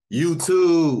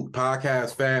YouTube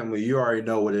podcast family, you already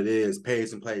know what it is.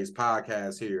 Pays and Plays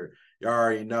podcast here. You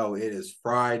already know it is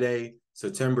Friday,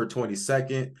 September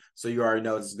 22nd. So you already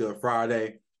know it's Good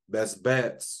Friday. Best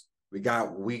bets. We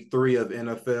got week 3 of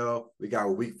NFL. We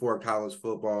got week 4 of college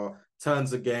football.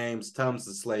 Tons of games, tons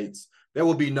of slates. There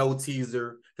will be no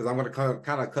teaser because I'm going to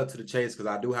kind of cut to the chase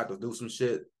because I do have to do some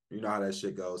shit. You know how that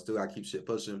shit goes. Still got to keep shit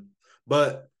pushing.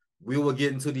 But we will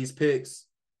get into these picks.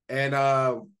 And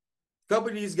couple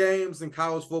of these games in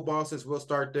college football, since we'll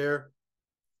start there.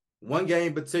 One game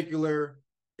in particular,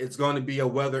 it's going to be a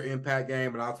weather impact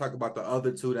game, and I'll talk about the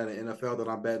other two that in the NFL that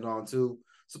I'm betting on too.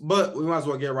 But we might as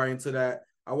well get right into that.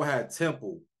 I will have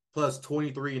Temple plus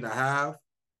 23.5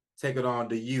 taking on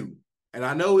the U. And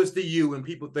I know it's the U, and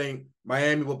people think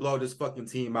Miami will blow this fucking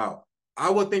team out. I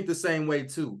would think the same way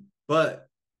too. But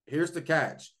here's the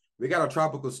catch. We got a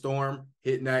tropical storm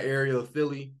hitting that area of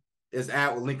Philly. It's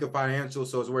at with Lincoln Financial,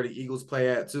 so it's where the Eagles play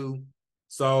at too.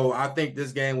 So I think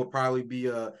this game will probably be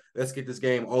let's get this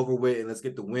game over with and let's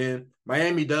get the win.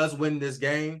 Miami does win this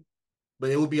game, but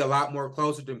it will be a lot more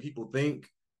closer than people think.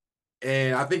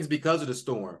 And I think it's because of the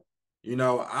storm. You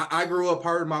know, I grew up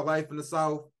part of my life in the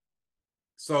South.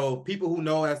 So people who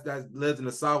know that lives in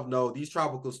the South know these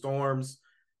tropical storms,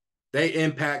 they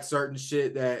impact certain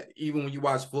shit that even when you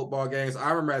watch football games. I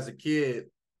remember as a kid,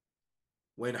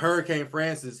 when Hurricane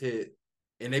Francis hit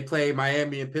and they played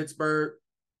Miami and Pittsburgh,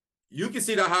 you can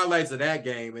see the highlights of that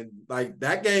game. And like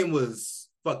that game was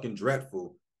fucking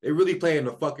dreadful. They really played in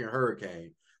the fucking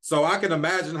hurricane. So I can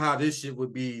imagine how this shit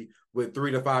would be with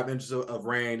 3 to 5 inches of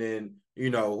rain and,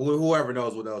 you know, whoever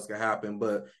knows what else could happen.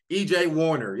 But E.J.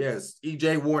 Warner, yes,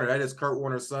 E.J. Warner, that is Kurt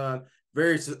Warner's son.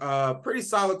 Very pretty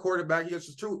solid quarterback. He was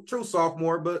a true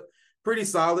sophomore, but pretty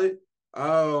solid.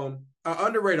 An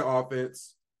underrated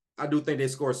offense. I do think they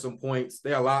score some points.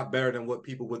 They're a lot better than what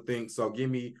people would think. So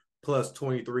give me plus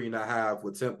 23.5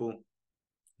 with Temple.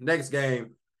 Next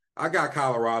game, I got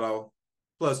Colorado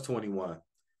plus 21.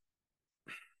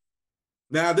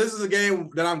 Now, this is a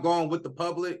game that I'm going with the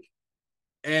public.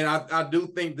 And I do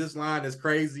think this line is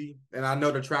crazy. And I know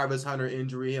the Travis Hunter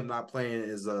injury, him not playing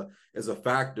is a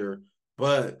factor.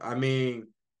 But I mean,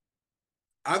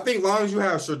 I think as long as you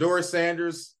have Shedeur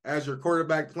Sanders as your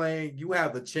quarterback playing, you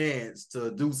have the chance to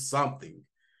do something.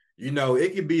 You know,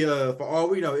 it could be for all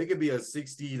we know, it could be a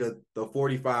 60 to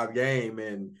 45 game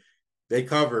and they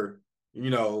cover,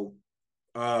 21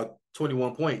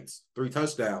 points, 3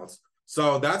 touchdowns.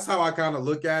 So that's how I kind of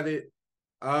look at it.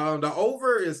 The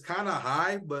over is kind of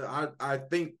high, but I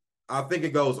think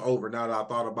it goes over now that I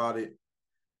thought about it.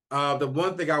 The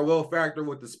one thing I will factor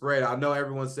with the spread, I know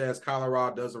everyone says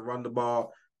Colorado doesn't run the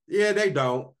ball. Yeah, they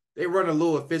don't. They run a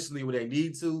little efficiently when they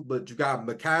need to, but you got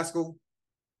McCaskill,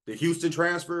 the Houston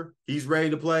transfer. He's ready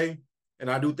to play. And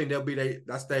I do think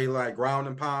that's they like ground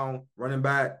and pound running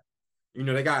back. You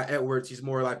know, they got Edwards. He's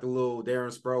more like the little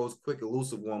Darren Sproles, quick,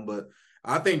 elusive one. But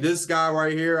I think this guy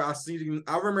right here, I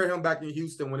remember him back in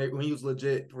Houston when he was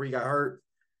legit before he got hurt.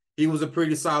 He was a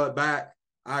pretty solid back.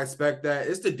 I expect that.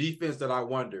 It's the defense that I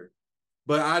wonder.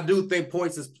 But I do think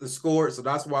points is scored, so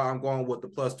that's why I'm going with the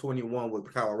plus 21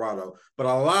 with Colorado. But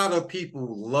a lot of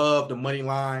people love the money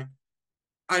line.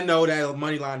 I know that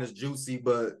money line is juicy,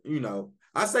 but,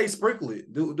 I say sprinkle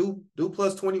it. Do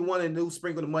plus 21 and do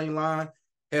sprinkle the money line.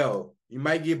 Hell, you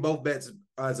might get both bets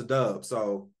as a dub.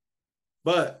 So,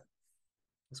 but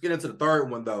let's get into the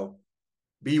third one, though.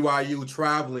 BYU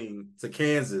traveling to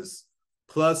Kansas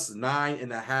plus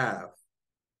 9.5.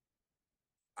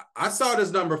 I saw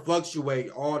this number fluctuate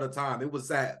all the time. It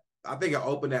was I think it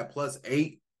opened at plus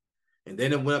 8, and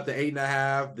then it went up to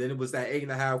 8.5. Then it was at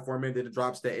 8.5 for a minute. Then it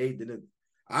drops to 8.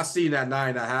 I seen that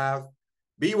 9.5.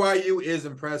 BYU is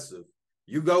impressive.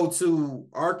 You go to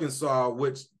Arkansas,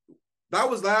 which that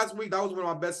was last week. That was one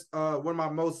of my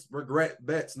most regret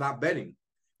bets not betting,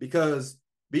 because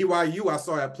BYU I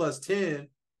saw at plus 10.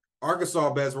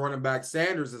 Arkansas best running back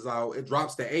Sanders is out. It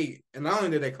drops to 8, and not only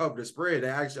did they cover the spread, they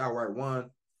actually outright won.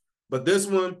 But this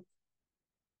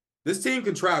team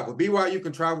can travel. BYU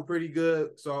can travel pretty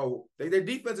good. So their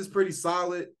defense is pretty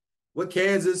solid. With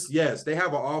Kansas, yes, they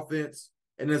have an offense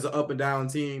and there's an up and down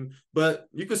team, but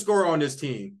you can score on this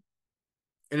team.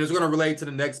 And it's going to relate to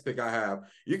the next pick I have.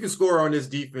 You can score on this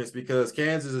defense because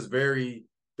Kansas is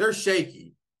they're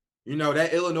shaky. You know,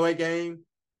 that Illinois game,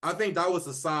 I think that was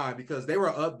a sign because they were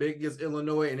up big against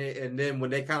Illinois, and then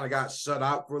when they kind of got shut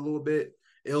out for a little bit,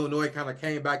 Illinois kind of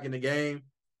came back in the game.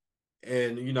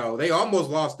 And, they almost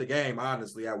lost the game,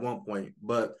 honestly, at one point.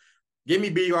 But give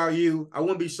me BYU. I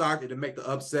wouldn't be shocked if they make the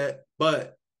upset,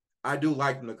 but I do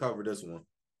like them to cover this one.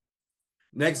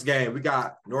 Next game, we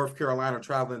got North Carolina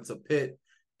traveling to Pitt.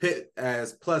 Pitt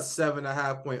as plus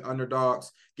 7.5-point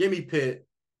underdogs. Give me Pitt.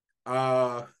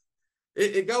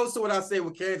 It goes to what I say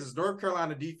with Kansas. North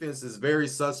Carolina defense is very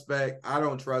suspect. I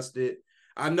don't trust it.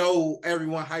 I know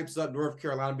everyone hypes up North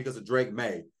Carolina because of Drake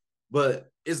May,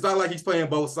 but it's not like he's playing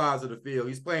both sides of the field.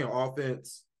 He's playing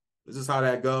offense. This is how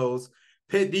that goes.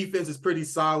 Pitt defense is pretty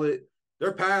solid.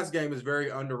 Their pass game is very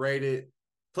underrated.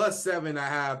 Plus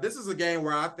 7.5. This is a game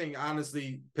where I think,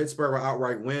 honestly, Pittsburgh will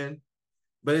outright win.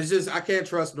 But it's just, I can't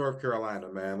trust North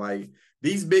Carolina, man. Like,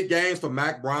 these big games for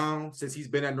Mac Brown, since he's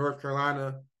been at North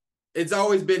Carolina, it's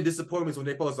always been disappointments when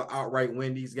they're supposed to outright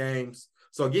win these games.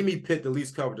 So give me Pitt to at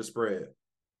least cover the spread.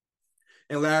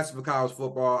 And last for college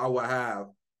football, I will have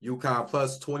UConn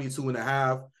plus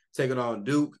 22.5 taking on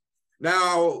Duke.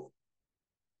 Now,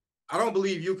 I don't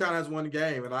believe UConn has won the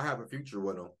game, and I have a future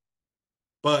with them.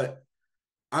 But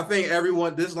I think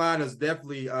this line is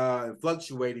definitely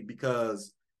fluctuating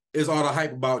because it's all the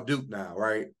hype about Duke now,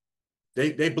 right?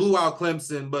 They blew out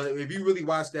Clemson, but if you really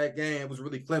watch that game, it was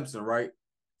really Clemson, right?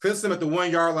 Clemson at the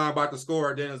 1 yard line about to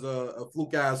score, then is a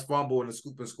fluke ass fumble and a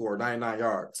scoop and score, 99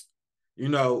 yards.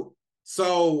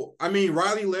 So I mean,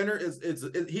 Riley Leonard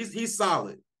he's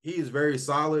solid. He is very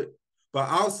solid. But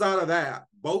outside of that,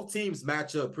 both teams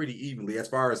match up pretty evenly as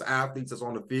far as athletes that's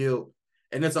on the field.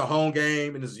 And it's a home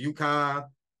game, and it's UConn.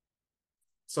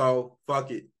 So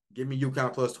fuck it. Give me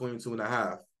UConn plus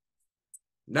 22.5.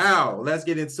 Now, let's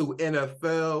get into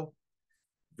NFL.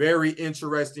 Very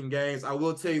interesting games. I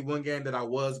will tell you one game that I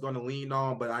was going to lean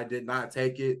on, but I did not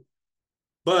take it.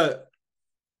 But,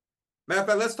 matter of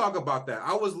fact, let's talk about that.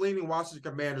 I was leaning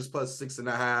Washington Commanders plus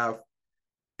 6.5.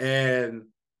 And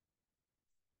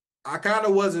I kind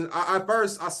of wasn't. At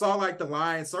first, I saw like the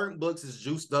line. Certain books is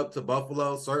juiced up to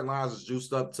Buffalo. Certain lines is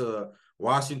juiced up to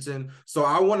Washington. So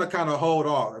I want to kind of hold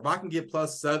off. If I can get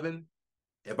plus 7,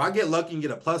 if I get lucky and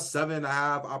get a plus 7.5,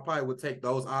 I probably would take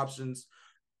those options.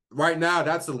 Right now,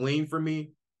 that's a lean for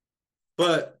me.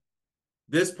 But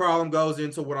this problem goes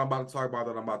into what I'm about to talk about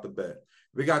that I'm about to bet.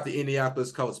 We got the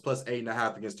Indianapolis Colts plus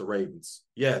 8.5 against the Ravens.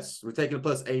 Yes, we're taking the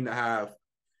plus 8.5.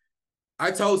 I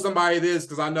told somebody this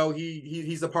because I know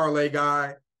he's a parlay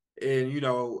guy, and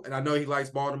I know he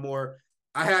likes Baltimore.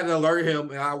 I had to alert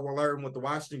him, and I will alert him with the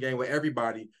Washington game with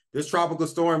everybody. This tropical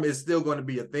storm is still going to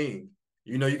be a thing.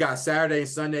 You got Saturday and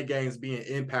Sunday games being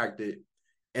impacted,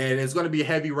 and it's going to be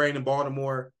heavy rain in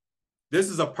Baltimore. This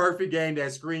is a perfect game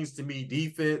that screams to me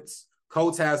defense.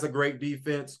 Colts has a great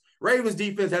defense. Ravens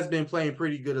defense has been playing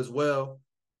pretty good as well,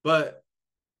 but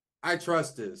I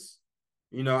trust this.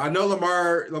 I know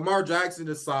Lamar Jackson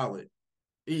is solid.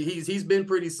 He's been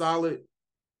pretty solid,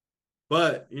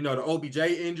 but the OBJ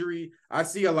injury, I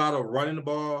see a lot of running the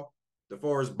ball.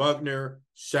 DeForest Buckner,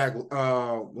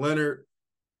 Shaq Leonard,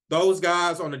 those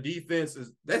guys on the defense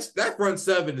that front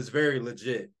seven is very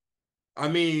legit. I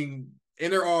mean,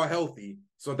 and they're all healthy,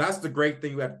 so that's the great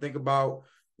thing you have to think about.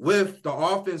 With the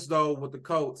offense, though, with the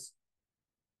Colts,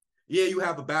 yeah, you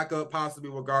have a backup possibly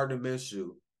with Gardner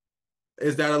Minshew.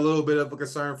 Is that a little bit of a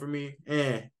concern for me?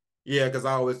 Yeah, because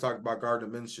I always talk about Gardner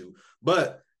Minshew.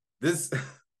 But this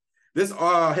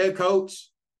head coach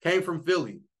came from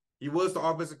Philly. He was the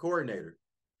offensive coordinator.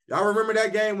 Y'all remember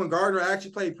that game when Gardner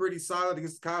actually played pretty solid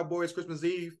against the Cowboys Christmas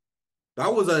Eve?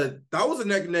 That was a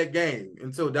neck-and-neck game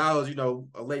until that was,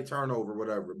 a late turnover or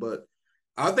whatever. But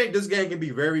I think this game can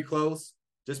be very close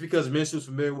just because Minshew's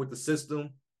familiar with the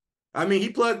system. I mean, he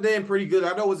plugged in pretty good.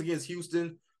 I know it was against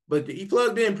Houston, but he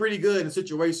plugged in pretty good in a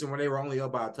situation where they were only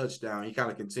up by a touchdown. He kind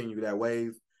of continued that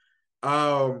wave.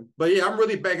 But yeah, I'm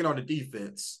really banking on the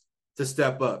defense to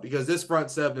step up because this front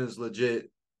seven is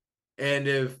legit. And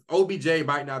if OBJ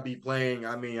might not be playing,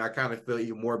 I mean, I kind of feel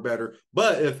even more better.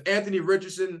 But if Anthony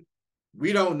Richardson,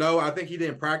 we don't know. I think he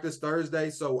didn't practice Thursday,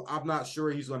 so I'm not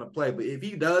sure he's going to play. But if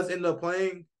he does end up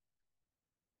playing,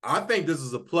 I think this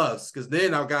is a plus because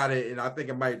then I got it, and I think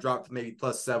it might drop to maybe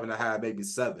plus 7.5, maybe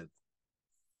 7.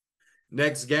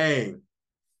 Next game.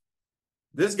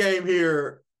 This game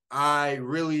here, I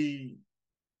really,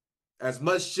 as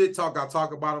much shit talk I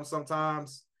talk about them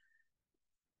sometimes,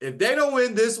 if they don't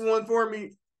win this one for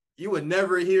me, you would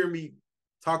never hear me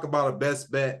talk about a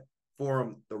best bet for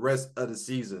them the rest of the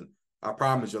season. I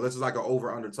promise you. This is like an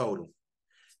over-under total.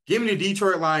 Give me the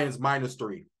Detroit Lions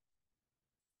 -3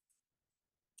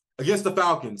 against the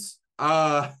Falcons.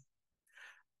 My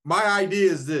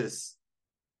idea is this.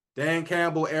 Dan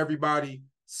Campbell, everybody,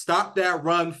 stop that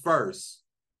run first.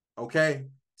 Okay?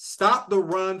 Stop the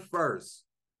run first.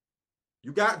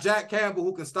 You got Jack Campbell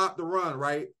who can stop the run,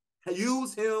 right?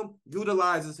 Use him,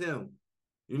 utilizes him.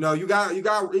 You got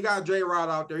J-Rod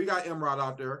out there. You got M-Rod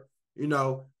out there. You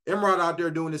know, Emrod out there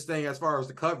doing this thing as far as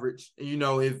the coverage. And, you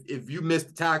know, if you miss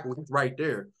the tackle, he's right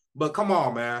there. But come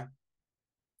on, man.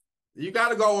 You got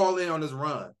to go all in on this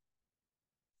run.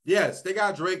 Yes, they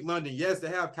got Drake London. Yes, they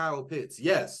have Kyle Pitts.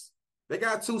 Yes, they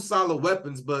got 2 solid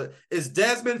weapons, but it's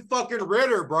Desmond fucking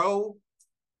Ridder, bro.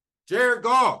 Jared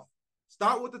Goff.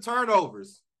 Stop with the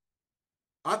turnovers.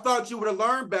 I thought you would have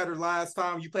learned better last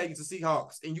time you played against the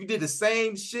Seahawks, and you did the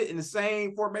same shit in the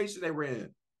same formation they were in.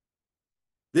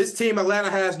 This team, Atlanta,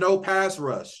 has no pass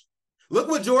rush. Look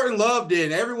what Jordan Love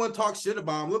did. Everyone talks shit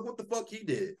about him. Look what the fuck he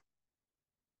did.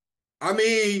 I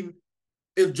mean,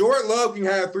 if Jordan Love can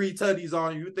have 3 tutties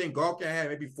on you think Goff can have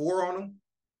maybe 4 on him?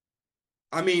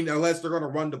 I mean, unless they're going to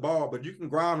run the ball, but you can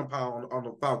ground and pound on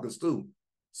the Falcons too.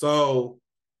 So,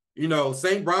 you know,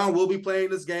 St. Brown will be playing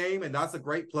this game, and that's a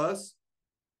great plus.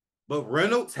 But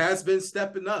Reynolds has been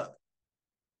stepping up.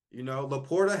 You know,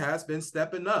 Laporta has been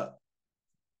stepping up.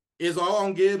 It's all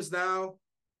on Gibbs now.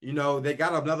 You know, they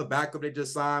got another backup they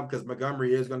just signed because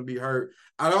Montgomery is going to be hurt.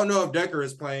 I don't know if Decker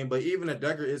is playing, but even if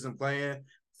Decker isn't playing,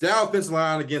 the offensive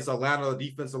line against Atlanta, the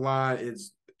defensive line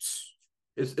is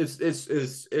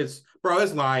bro,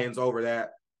 it's Lions over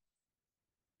that.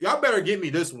 Y'all better give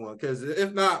me this one, because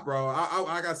if not, bro, I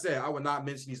like I said, I would not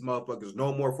mention these motherfuckers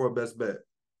no more for a best bet.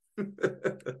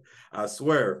 I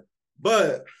swear.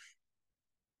 But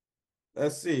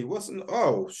let's see.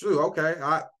 Okay.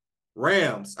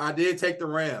 Rams. I did take the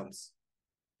Rams.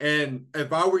 And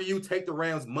if I were you, take the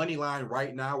Rams money line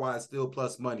right now while it's still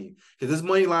plus money. Because this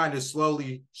money line is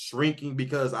slowly shrinking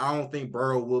because I don't think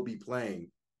Burrow will be playing.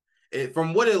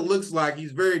 From what it looks like,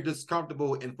 he's very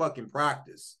discomfortable in fucking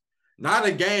practice. Not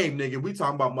a game, nigga. We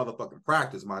talking about motherfucking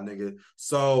practice, my nigga.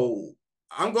 So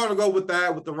I'm going to go with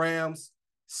that with the Rams.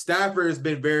 Stafford has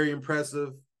been very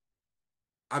impressive.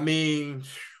 I mean,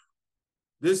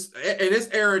 it's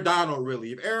Aaron Donald,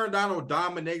 really. If Aaron Donald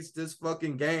dominates this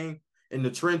fucking game in the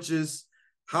trenches,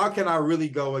 how can I really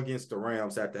go against the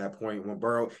Rams at that point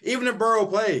when even if Burrow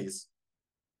plays?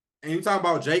 And you talking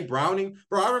about Jake Browning?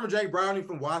 Bro, I remember Jake Browning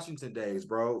from Washington days,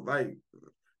 bro. Like,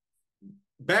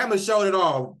 Bama showed it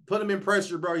all. Put him in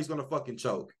pressure, bro, he's going to fucking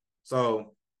choke.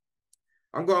 So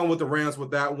I'm going with the Rams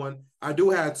with that one. I do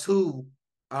have 2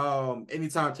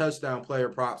 anytime touchdown player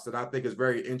props that I think is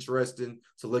very interesting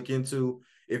to look into.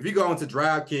 If you go into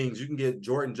DraftKings, you can get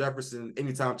Jordan Jefferson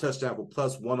anytime touchdown for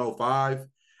plus 105.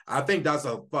 I think that's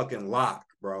a fucking lock,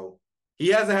 bro. He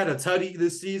hasn't had a tutty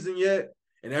this season yet,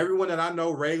 and everyone that I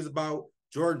know raves about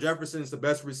Jordan Jefferson is the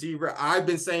best receiver. I've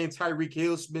been saying Tyreek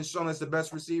Hill's been shown as the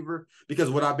best receiver because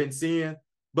of what I've been seeing.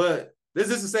 But this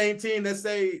is the same team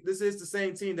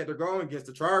that they're going against,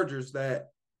 the Chargers, that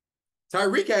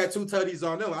Tyreek had 2 tutties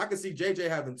on them. I can see JJ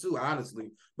having 2,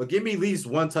 honestly. But give me at least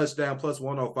 1 touchdown plus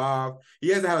 105. He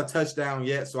hasn't had a touchdown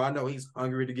yet, so I know he's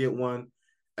hungry to get one.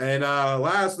 And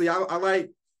lastly, I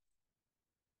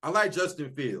like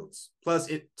Justin Fields plus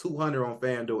 200 on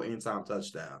FanDuel anytime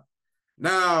touchdown.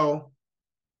 Now,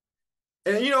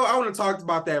 and you know, I want to talk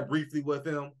about that briefly with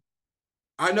him.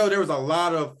 I know there was a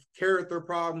lot of character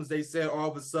problems they said all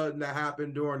of a sudden that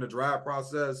happened during the draft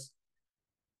process.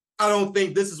 I don't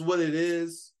think this is what it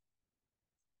is,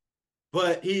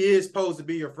 but he is supposed to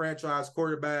be your franchise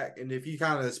quarterback. And if he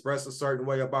kind of expressed a certain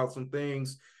way about some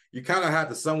things, you kind of have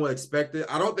to somewhat expect it.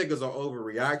 I don't think it's an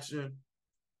overreaction,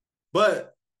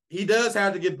 but he does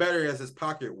have to get better as his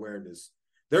pocket awareness.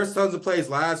 There's tons of plays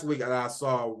last week that I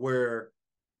saw where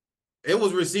it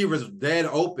was receivers dead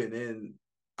open. And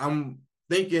I'm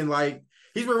thinking, like,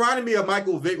 he's reminding me of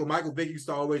Michael Vick, when Michael Vick used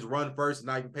to always run first and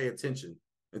not even pay attention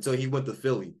until he went to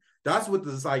Philly. That's what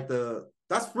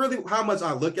that's really how much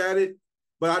I look at it.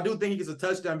 But I do think he gets a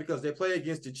touchdown because they play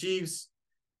against the Chiefs.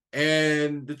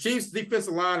 And the Chiefs'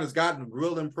 defensive line has gotten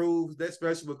real improved,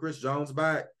 especially with Chris Jones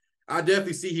back. I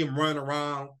definitely see him running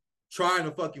around trying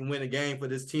to fucking win a game for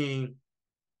this team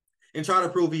and try to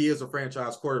prove he is a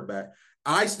franchise quarterback.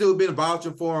 I still been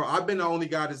vouching for him. I've been the only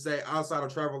guy to say outside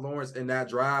of Trevor Lawrence in that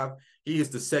drive, he is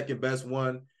the second best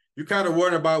one. You're kind of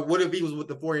worried about what if he was with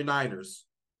the 49ers.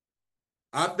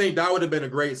 I think that would have been a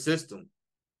great system.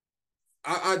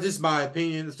 I just my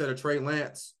opinion instead of Trey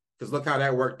Lance, because look how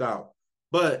that worked out.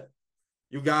 But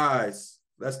you guys,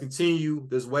 let's continue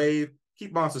this wave.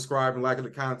 Keep on subscribing, liking the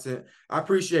content. I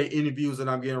appreciate any views that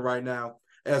I'm getting right now.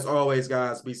 As always,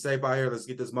 guys, be safe out here. Let's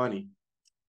get this money.